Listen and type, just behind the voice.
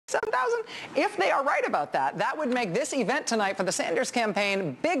7,000? If they are right about that, that would make this event tonight for the Sanders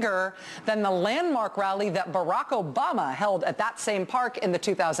campaign bigger than the landmark rally that Barack Obama held at that same park in the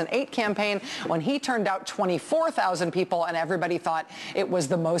 2008 campaign when he turned out 24,000 people and everybody thought it was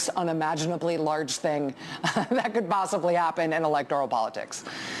the most unimaginably large thing that could possibly happen in electoral politics.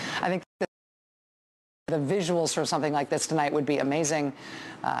 I think the visuals for something like this tonight would be amazing.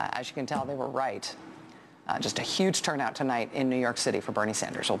 As you can tell, they were right. Just a huge turnout tonight in New York City for Bernie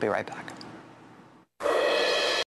Sanders. We'll be right back.